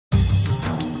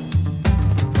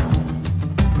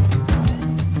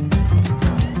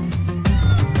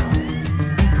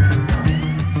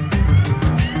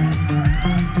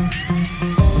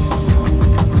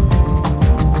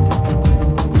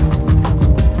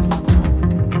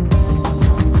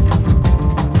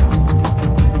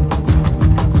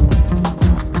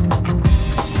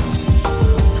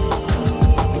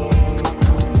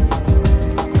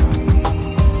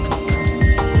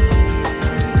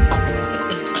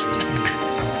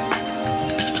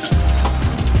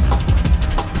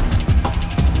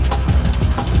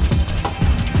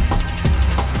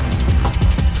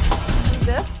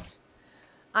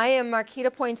am Marquita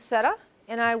Poinsetta,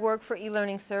 and I work for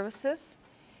eLearning Services.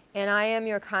 And I am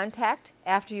your contact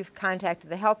after you've contacted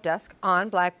the help desk on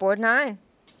Blackboard 9.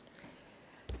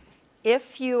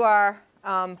 If you are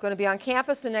going to be on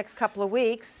campus the next couple of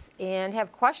weeks and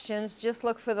have questions, just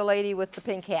look for the lady with the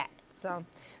pink hat. So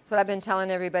that's what I've been telling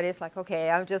everybody. It's like, okay,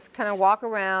 I'll just kind of walk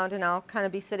around and I'll kind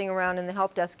of be sitting around in the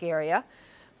help desk area.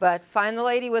 But find the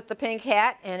lady with the pink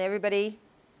hat, and everybody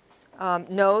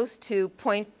knows to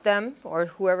point them, or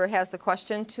whoever has the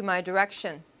question, to my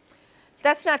direction.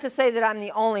 That's not to say that I'm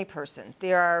the only person.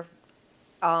 There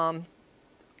are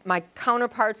my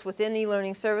counterparts within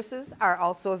eLearning Services are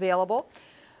also available,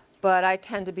 but I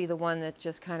tend to be the one that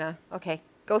just kind of, okay,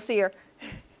 go see her.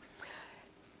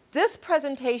 This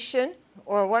presentation,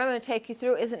 or what I'm going to take you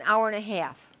through, is an hour and a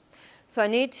half. So I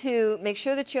need to make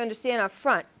sure that you understand up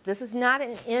front, this is not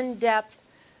an in-depth,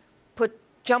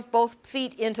 jump both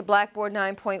feet into Blackboard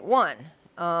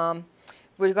 9.1.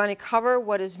 We're going to cover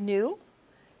what is new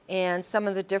and some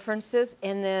of the differences,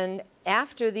 and then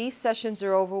after these sessions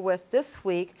are over with this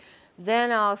week,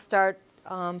 then I'll start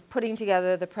putting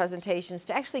together the presentations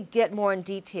to actually get more in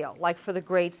detail, like for the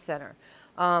Grade Center,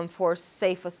 for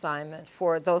safe assignment,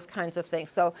 for those kinds of things.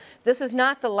 So this is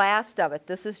not the last of it.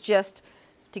 This is just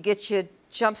to get you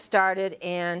jump started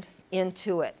and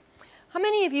into it. How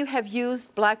many of you have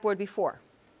used Blackboard before?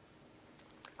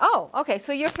 Oh, okay,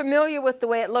 so you're familiar with the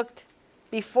way it looked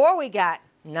before we got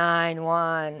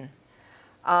 9.1.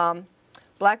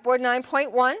 Blackboard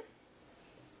 9.1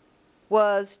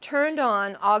 was turned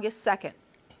on August 2nd.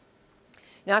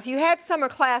 Now, if you had summer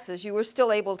classes, you were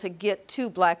still able to get to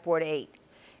Blackboard 8,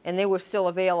 and they were still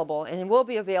available, and will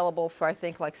be available for, I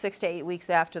think, like 6 to 8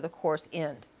 weeks after the course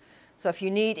end. So if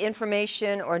you need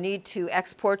information or need to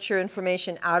export your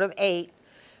information out of 8,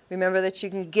 remember that you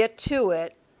can get to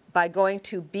it by going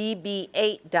to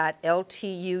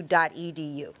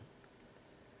bb8.ltu.edu.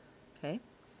 Okay.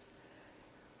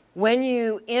 When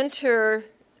you enter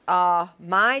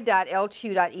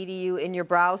my.ltu.edu in your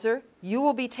browser, you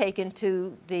will be taken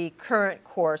to the current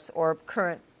course or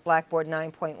current Blackboard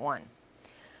 9.1.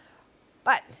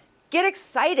 But get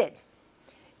excited.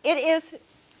 It is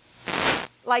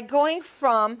like going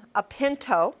from a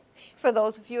Pinto, for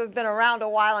those of you who have been around a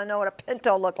while and know what a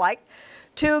Pinto looked like,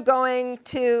 to going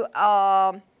to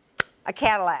a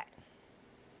Cadillac.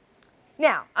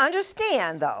 Now,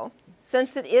 understand though,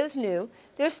 since it is new,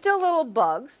 there's still little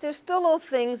bugs, there's still little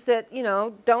things that, you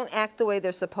know, don't act the way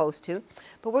they're supposed to,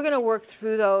 but we're going to work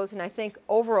through those, and I think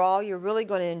overall you're really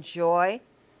going to enjoy,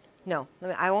 no,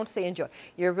 I won't say enjoy,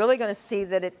 you're really going to see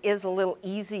that it is a little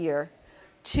easier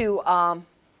to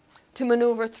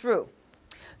maneuver through.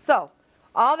 So,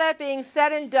 all that being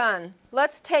said and done,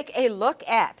 let's take a look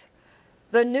at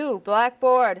the new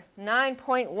Blackboard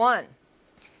 9.1.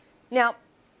 Now,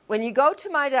 when you go to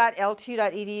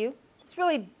my.ltu.edu, this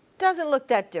really doesn't look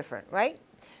that different, right?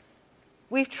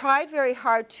 We've tried very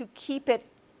hard to keep it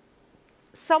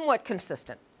somewhat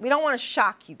consistent. We don't want to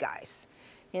shock you guys.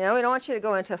 You know, we don't want you to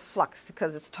go into flux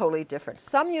because it's totally different.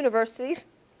 Some universities,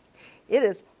 it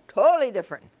is totally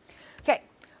different. Okay,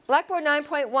 Blackboard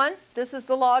 9.1, this is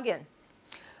the login.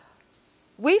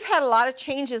 We've had a lot of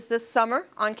changes this summer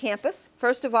on campus.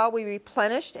 First of all, we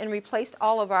replenished and replaced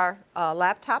all of our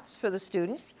laptops for the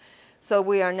students. So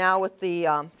we are now with the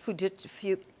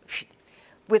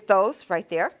with those right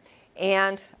there,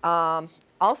 and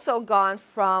also gone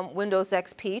from Windows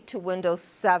XP to Windows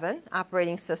 7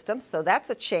 operating system. So that's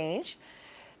a change,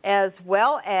 as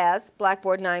well as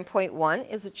Blackboard 9.1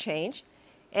 is a change.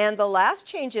 And the last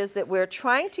change is that we're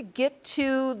trying to get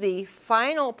to the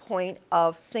final point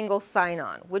of single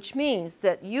sign-on, which means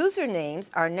that usernames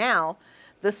are now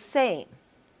the same.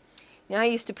 Now, I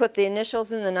used to put the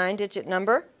initials in the 9-digit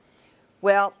number.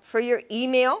 Well, for your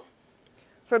email,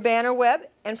 for BannerWeb,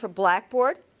 and for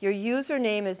Blackboard, your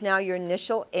username is now your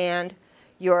initial and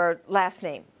your last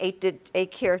name,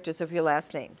 8 characters of your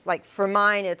last name. Like for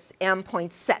mine, it's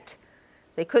M.Set.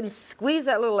 They couldn't squeeze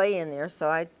that little A in there, so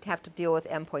I have to deal with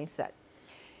M.Set.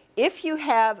 If you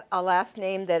have a last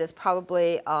name that is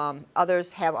probably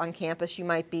others have on campus, you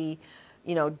might be,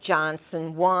 you know,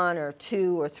 Johnson 1 or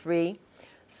 2 or 3.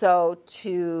 So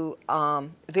to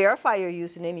verify your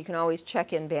username, you can always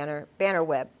check in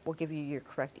BannerWeb. We'll give you your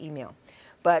correct email.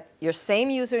 But your same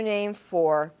username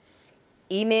for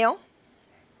email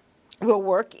will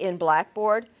work in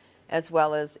Blackboard as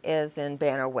well as in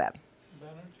BannerWeb.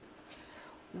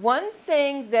 One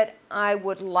thing that I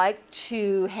would like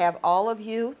to have all of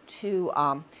you to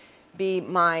be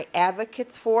my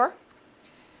advocates for,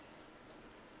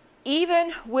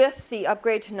 even with the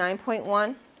upgrade to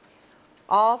 9.1,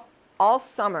 all all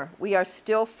summer, we are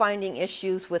still finding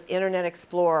issues with Internet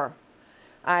Explorer.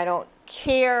 I don't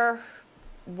care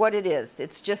what it is.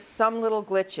 It's just some little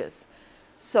glitches.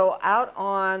 So out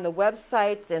on the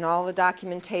websites and all the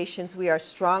documentations, we are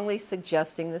strongly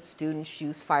suggesting that students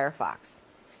use Firefox.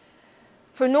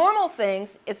 For normal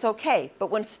things, it's okay. But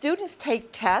when students take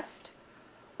tests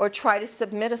or try to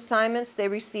submit assignments, they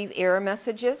receive error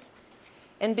messages.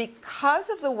 And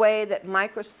because of the way that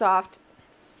Microsoft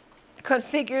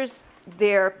configures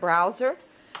their browser,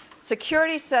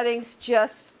 security settings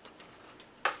just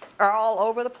are all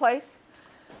over the place.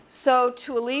 So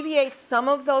to alleviate some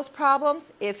of those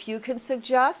problems, if you can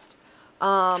suggest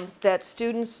that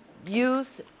students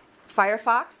use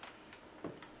Firefox,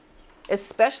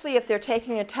 especially if they're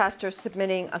taking a test or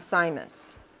submitting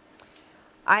assignments.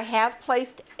 I have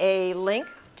placed a link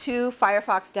to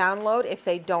Firefox download if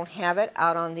they don't have it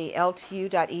out on the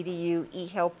ltu.edu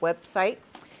eHelp website.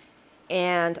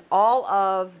 And all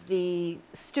of the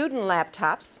student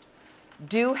laptops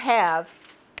do have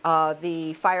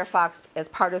the Firefox as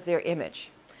part of their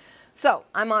image. So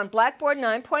I'm on Blackboard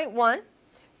 9.1.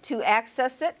 To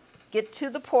access it, get to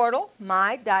the portal,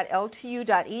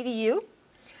 my.ltu.edu.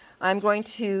 I'm going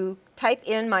to type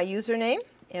in my username,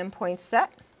 Poinsetta.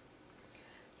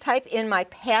 Type in my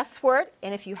password,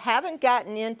 and if you haven't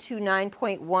gotten into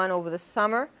 9.1 over the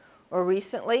summer or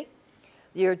recently,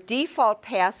 your default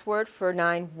password for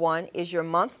 9.1 is your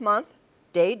month,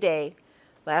 day,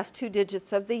 last 2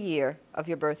 digits of the year of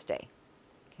your birthday.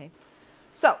 Okay.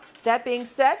 So that being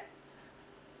said,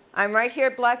 I'm right here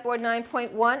at Blackboard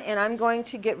 9.1, and I'm going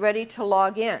to get ready to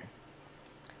log in.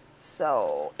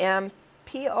 So Poinsett,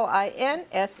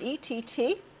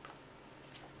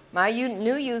 my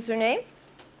new username.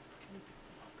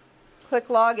 Click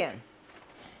Login.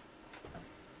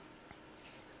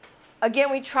 Again,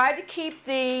 we tried to keep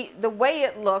the way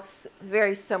it looks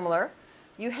very similar.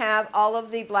 You have all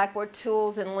of the Blackboard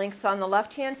tools and links on the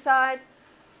left-hand side.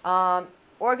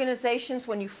 Organizations,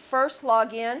 when you first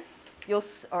log in,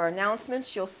 or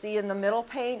announcements, you'll see in the middle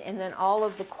pane, and then all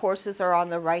of the courses are on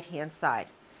the right-hand side.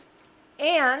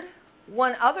 And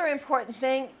one other important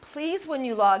thing, please, when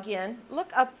you log in,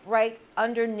 look up right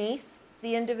underneath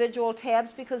the individual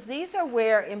tabs, because these are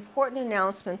where important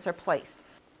announcements are placed.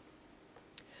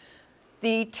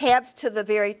 The tabs to the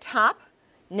very top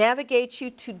navigate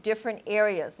you to different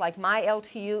areas, like My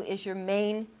LTU is your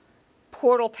main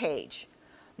portal page.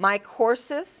 My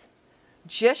Courses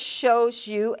just shows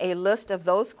you a list of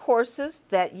those courses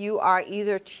that you are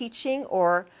either teaching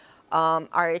or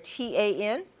are a TA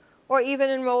in, or even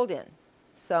enrolled in.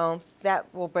 So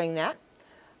that will bring that.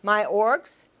 My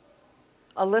Orgs,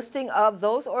 a listing of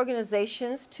those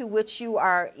organizations to which you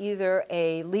are either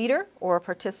a leader or a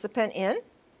participant in.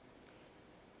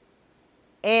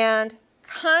 And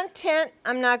content,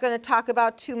 I'm not going to talk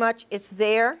about too much. It's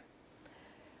there.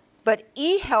 But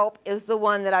eHelp is the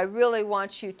one that I really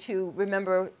want you to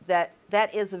remember that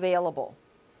is available.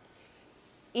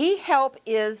 eHelp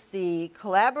is the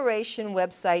collaboration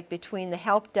website between the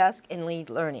Help Desk and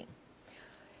eLearning.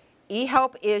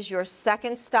 eHelp is your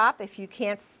second stop if you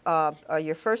can't, or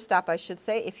your first stop, I should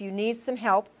say, if you need some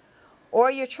help,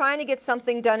 or you're trying to get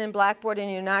something done in Blackboard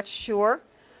and you're not sure.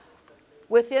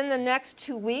 Within the next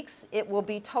 2 weeks, it will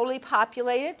be totally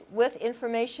populated with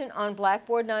information on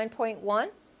Blackboard 9.1.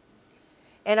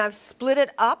 And I've split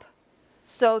it up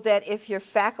so that if you're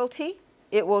faculty,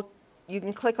 you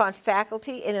can click on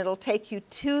faculty and it'll take you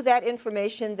to that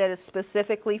information that is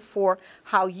specifically for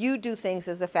how you do things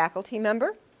as a faculty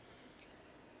member.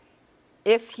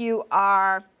 If you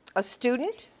are a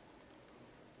student,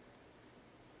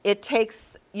 it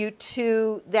takes you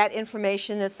to that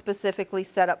information that's specifically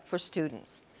set up for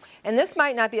students. And this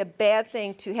might not be a bad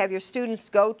thing to have your students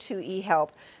go to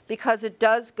eHelp, because it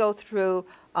does go through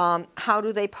how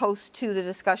do they post to the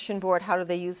discussion board, how do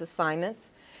they use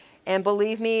assignments. And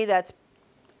believe me, that's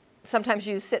sometimes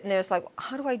you sit in there, it's like,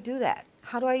 how do I do that?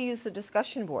 How do I use the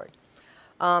discussion board?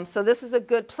 So this is a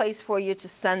good place for you to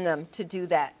send them to do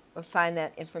that or find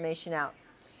that information out.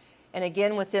 And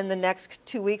again, within the next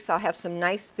 2 weeks, I'll have some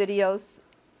nice videos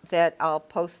that I'll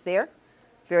post there.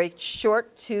 Very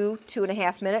short,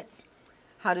 2.5 minutes,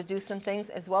 how to do some things,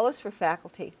 as well as for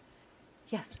faculty.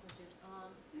 Yes?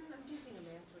 I'm teaching a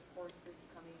master's course this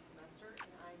coming semester, and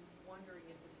I'm wondering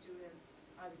if the students,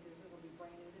 obviously this will be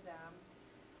brand new to them,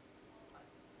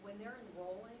 when they're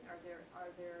enrolling, are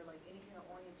there like any kind of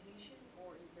orientation,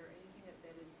 or is there anything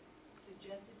that is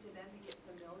suggested to them to get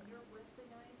familiar with the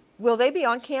 9? Will they be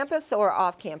on campus or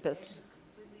off campus? It's just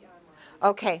completely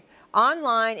online. Okay.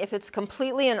 Online, if it's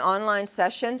completely an online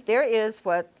session, there is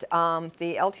what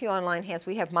the LTU Online has.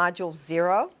 We have Module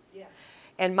 0. Yes.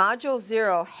 And Module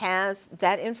 0 has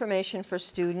that information for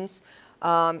students,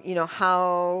 you know,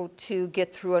 how to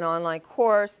get through an online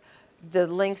course, the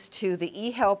links to the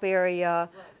eHelp area.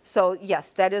 Right. So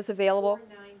yes, that is available.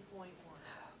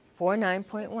 4.9.1.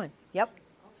 4.9.1, yep.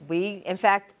 We, in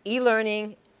fact,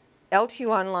 eLearning, L2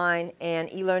 Online, and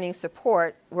eLearning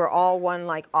Support were all one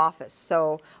like office.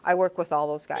 So I work with all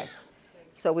those guys.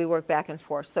 So we work back and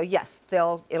forth. So yes,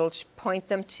 it'll point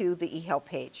them to the eHelp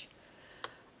page.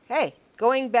 Okay,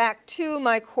 going back to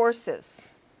my courses.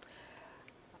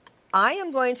 I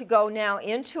am going to go now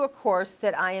into a course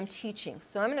that I am teaching.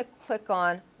 So I'm going to click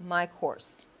on my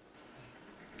course.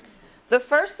 The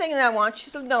first thing that I want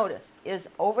you to notice is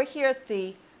over here at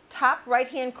the top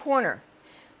right-hand corner,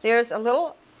 there's a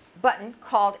little button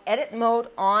called Edit Mode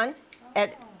On.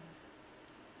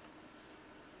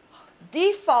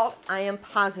 Default, I am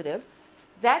positive,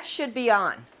 that should be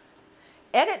on.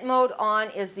 Edit Mode On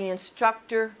is the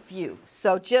instructor view.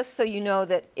 So just so you know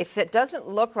that if it doesn't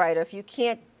look right or if you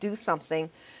can't do something,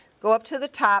 go up to the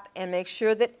top and make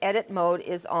sure that Edit Mode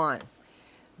is on.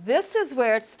 This is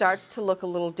where it starts to look a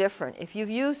little different. If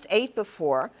you've used 8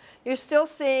 before, you're still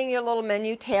seeing your little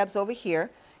menu tabs over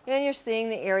here, and you're seeing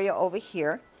the area over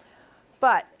here.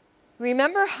 But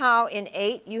remember how in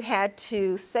 8 you had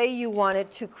to, say you wanted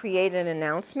to create an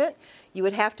announcement, you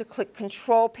would have to click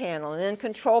Control Panel, and then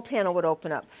Control Panel would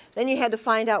open up. Then you had to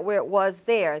find out where it was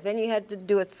there. Then you had to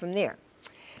do it from there.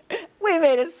 We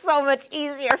made it so much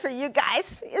easier for you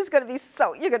guys. It's going to be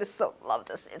so, you're going to so love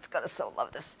this. It's going to so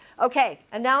love this. Okay,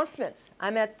 announcements.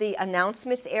 I'm at the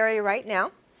announcements area right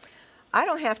now. I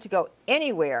don't have to go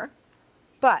anywhere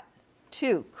but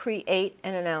to create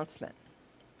an announcement.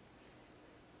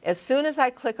 As soon as I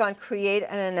click on create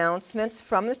an announcement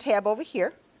from the tab over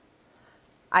here,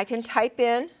 I can type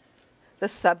in the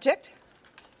subject.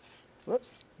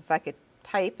 Whoops, if I could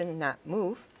type and not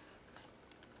move.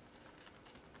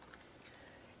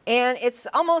 And it's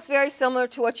almost very similar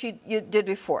to what you did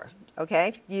before,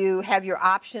 okay? You have your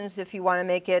options if you want to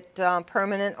make it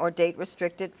permanent or date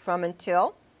restricted from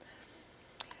until.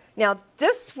 Now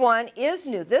this one is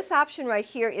new. This option right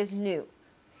here is new.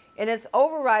 And it's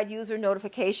override user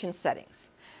notification settings.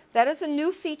 That is a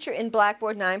new feature in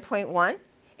Blackboard 9.1.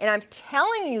 And I'm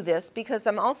telling you this because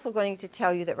I'm also going to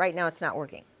tell you that right now it's not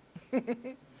working.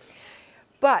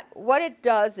 But what it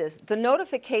does is the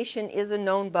notification is a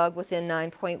known bug within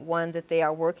 9.1 that they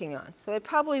are working on. So it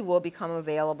probably will become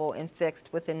available and fixed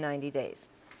within 90 days.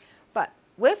 But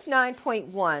with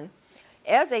 9.1,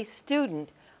 as a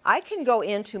student, I can go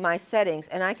into my settings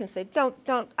and I can say, I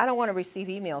don't want to receive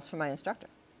emails from my instructor.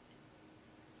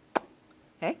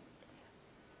 Okay?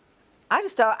 I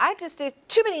just did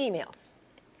too many emails.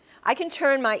 I can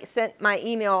turn my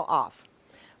email off.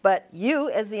 But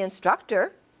you, as the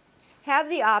instructor, have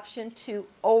the option to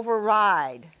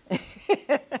override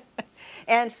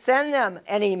and send them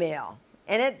an email.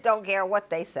 And it don't care what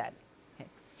they said. Okay.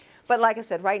 But like I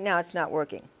said, right now it's not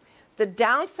working. The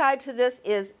downside to this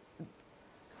is,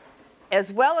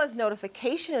 as well as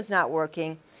notification is not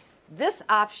working, this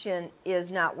option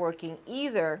is not working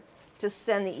either to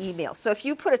send the email. So if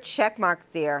you put a check mark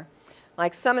there,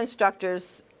 like some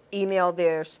instructors email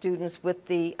their students with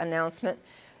the announcement,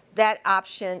 that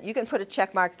option, you can put a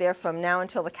check mark there from now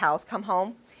until the cows come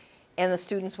home, and the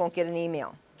students won't get an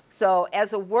email. So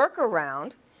as a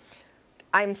workaround,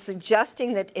 I'm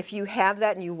suggesting that if you have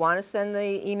that and you want to send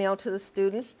the email to the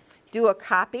students, do a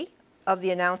copy of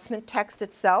the announcement text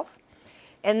itself,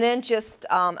 and then just,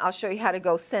 I'll show you how to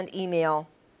go send email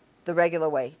the regular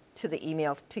way to the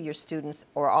email to your students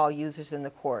or all users in the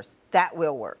course. That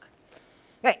will work.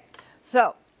 Okay,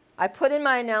 so I put in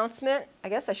my announcement. I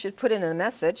guess I should put in a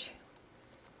message.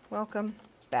 Welcome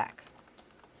back.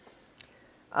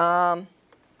 My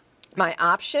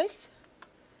options,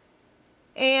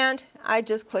 and I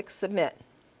just click submit.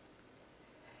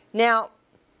 Now,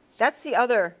 that's the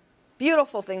other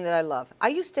beautiful thing that I love. I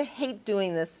used to hate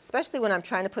doing this, especially when I'm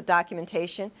trying to put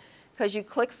documentation, because you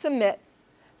click submit,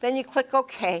 then you click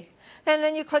OK, and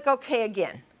then you click OK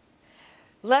again.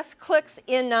 Less clicks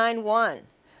in 9.1.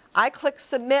 I click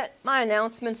submit, my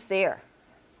announcement's there.